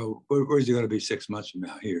 So where's he going to be 6 months from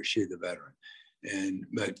now? He or she, the veteran.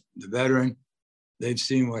 But the veteran, they've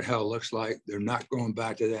seen what hell looks like. They're not going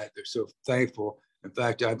back to that. They're so thankful. In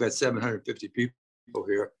fact, I've got 750 people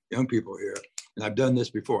here, young people here, and I've done this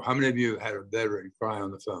before. How many of you had a veteran cry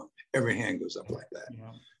on the phone? Every hand goes up like that.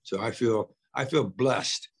 Yeah. So I feel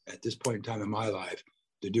blessed at this point in time in my life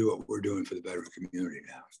to do what we're doing for the veteran community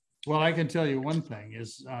now. Well, I can tell you one thing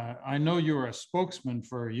is I know you're a spokesman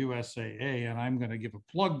for USAA, and I'm going to give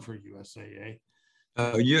a plug for USAA.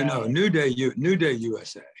 New Day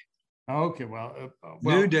USA. Okay, well,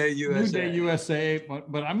 New Day USA. New Day USA,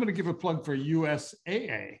 but I'm going to give a plug for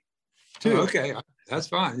USAA too. Oh, okay, that's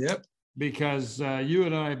fine. Yep. Because you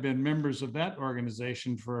and I have been members of that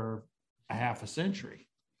organization for a half a century.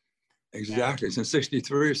 Exactly, since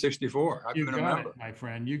 63 or 64. I've been a member. It, my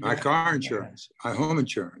friend. You got my car insurance, my home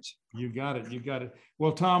insurance. You got it. You got it.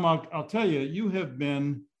 Well, Tom, I'll tell you, you have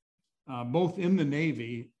been both in the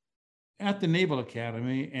Navy, at the Naval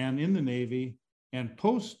Academy, and in the Navy and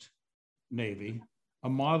post-Navy, a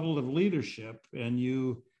model of leadership, and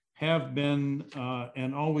you have been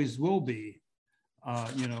and always will be,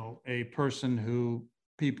 a person who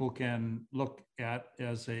people can look at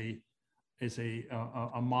as a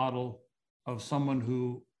model of someone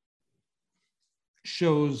who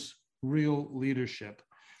shows real leadership.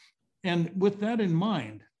 And with that in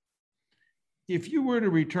mind, if you were to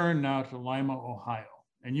return now to Lima, Ohio,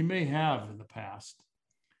 and you may have in the past,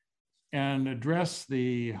 and address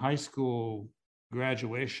the high school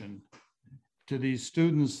graduation to these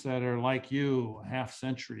students that are like you a half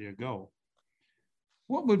century ago,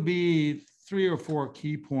 what would be 3 or 4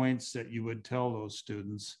 key points that you would tell those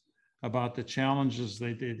students about the challenges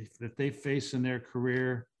that they face in their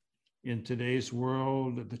career in today's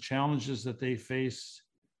world, the challenges that they face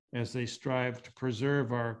as they strive to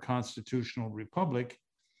preserve our constitutional republic,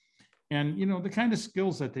 and the kind of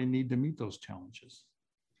skills that they need to meet those challenges?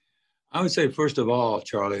 I would say, first of all,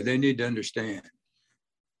 Charlie, they need to understand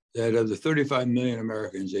that of the 35 million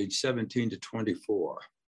Americans aged 17 to 24,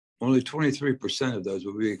 only 23% of those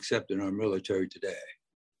will be accepted in our military today.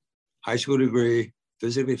 High school degree,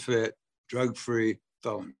 physically fit, drug-free,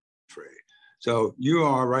 felon-free. So you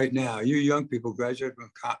are right now, you young people graduate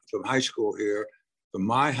from high school here, from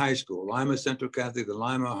my high school, Lima Central Catholic in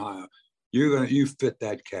Lima, Ohio. You fit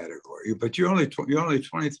that category, but you're only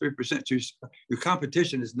 23%. Your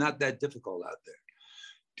competition is not that difficult out there.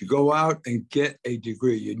 To go out and get a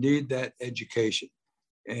degree, you need that education,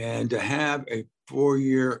 and to have a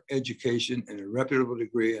 4-year education and a reputable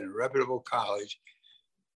degree in a reputable college.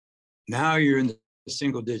 Now you're in the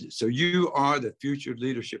single digits. So you are the future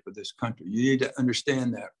leadership of this country. You need to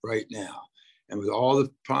understand that right now. And with all the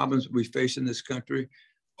problems we face in this country,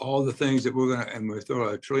 all the things that we're throw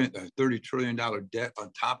a $30 trillion debt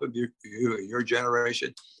on top of your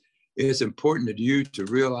generation, it's important to you to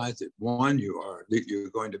realize that, one, you're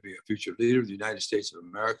going to be a future leader of the United States of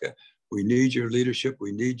America. We need your leadership.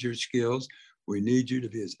 We need your skills. We need you to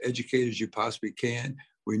be as educated as you possibly can.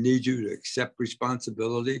 We need you to accept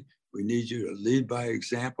responsibility. We need you to lead by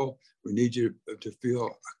example. We need you to feel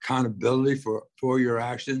accountability for your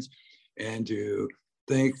actions, and to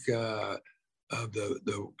think of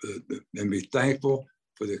and be thankful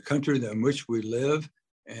for the country in which we live.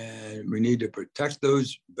 And we need to protect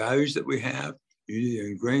those values that we have. You need to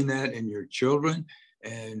ingrain that in your children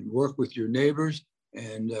and work with your neighbors.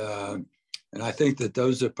 And I think that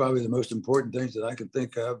those are probably the most important things that I can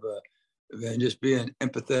think of. And just be an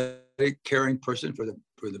empathetic, caring person for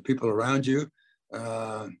the people around you,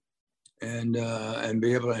 and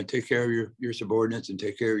be able to take care of your subordinates and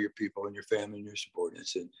take care of your people and your family and your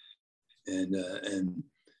subordinates. And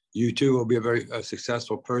you too will be a very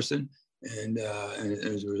successful person. And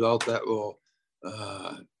as a result, that will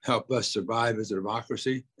help us survive as a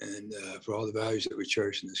democracy and for all the values that we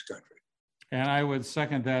cherish in this country. And I would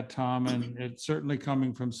second that, Tom. And it's certainly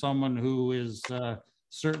coming from someone who is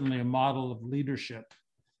certainly a model of leadership,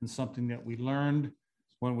 and something that we learned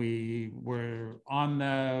when we were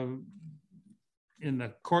in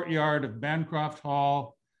the courtyard of Bancroft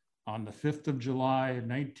Hall on the 5th of July,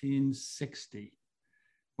 1960,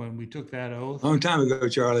 when we took that oath. Long time ago,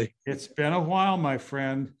 Charlie. It's been a while, my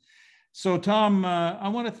friend. So, Tom, I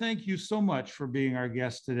want to thank you so much for being our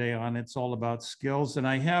guest today on It's All About Skills. And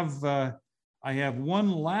I have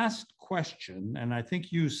one last question, and I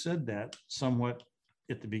think you said that somewhat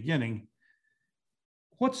at the beginning.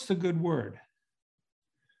 What's the good word?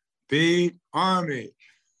 Beat Army.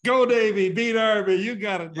 Go, Davey. Beat Army. You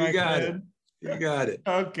got it, my friend. You got it.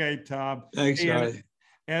 Okay, Tom. Thanks, Charlie.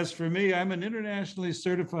 As for me, I'm an internationally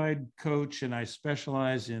certified coach, and I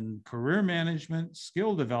specialize in career management,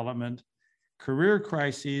 skill development, career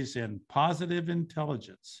crises, and positive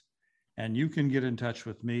intelligence. And you can get in touch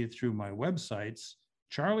with me through my websites,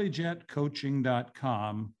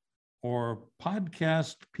 charliejetcoaching.com or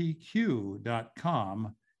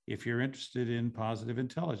podcastpq.com if you're interested in positive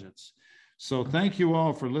intelligence. So thank you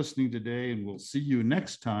all for listening today, and we'll see you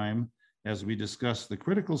next time as we discuss the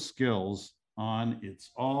critical skills on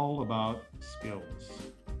It's All About Skills.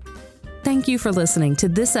 Thank you for listening to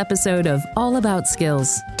this episode of All About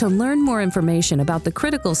Skills. To learn more information about the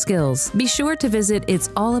critical skills, be sure to visit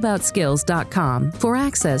it'sallaboutskills.com for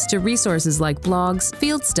access to resources like blogs,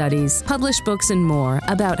 field studies, published books, and more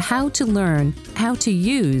about how to learn, how to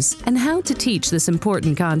use, and how to teach this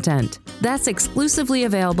important content. That's exclusively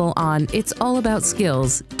available on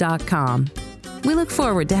it'sallaboutskills.com. We look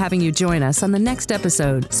forward to having you join us on the next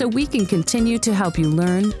episode so we can continue to help you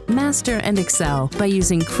learn, master, and excel by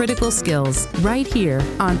using critical skills right here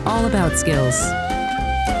on All About Skills.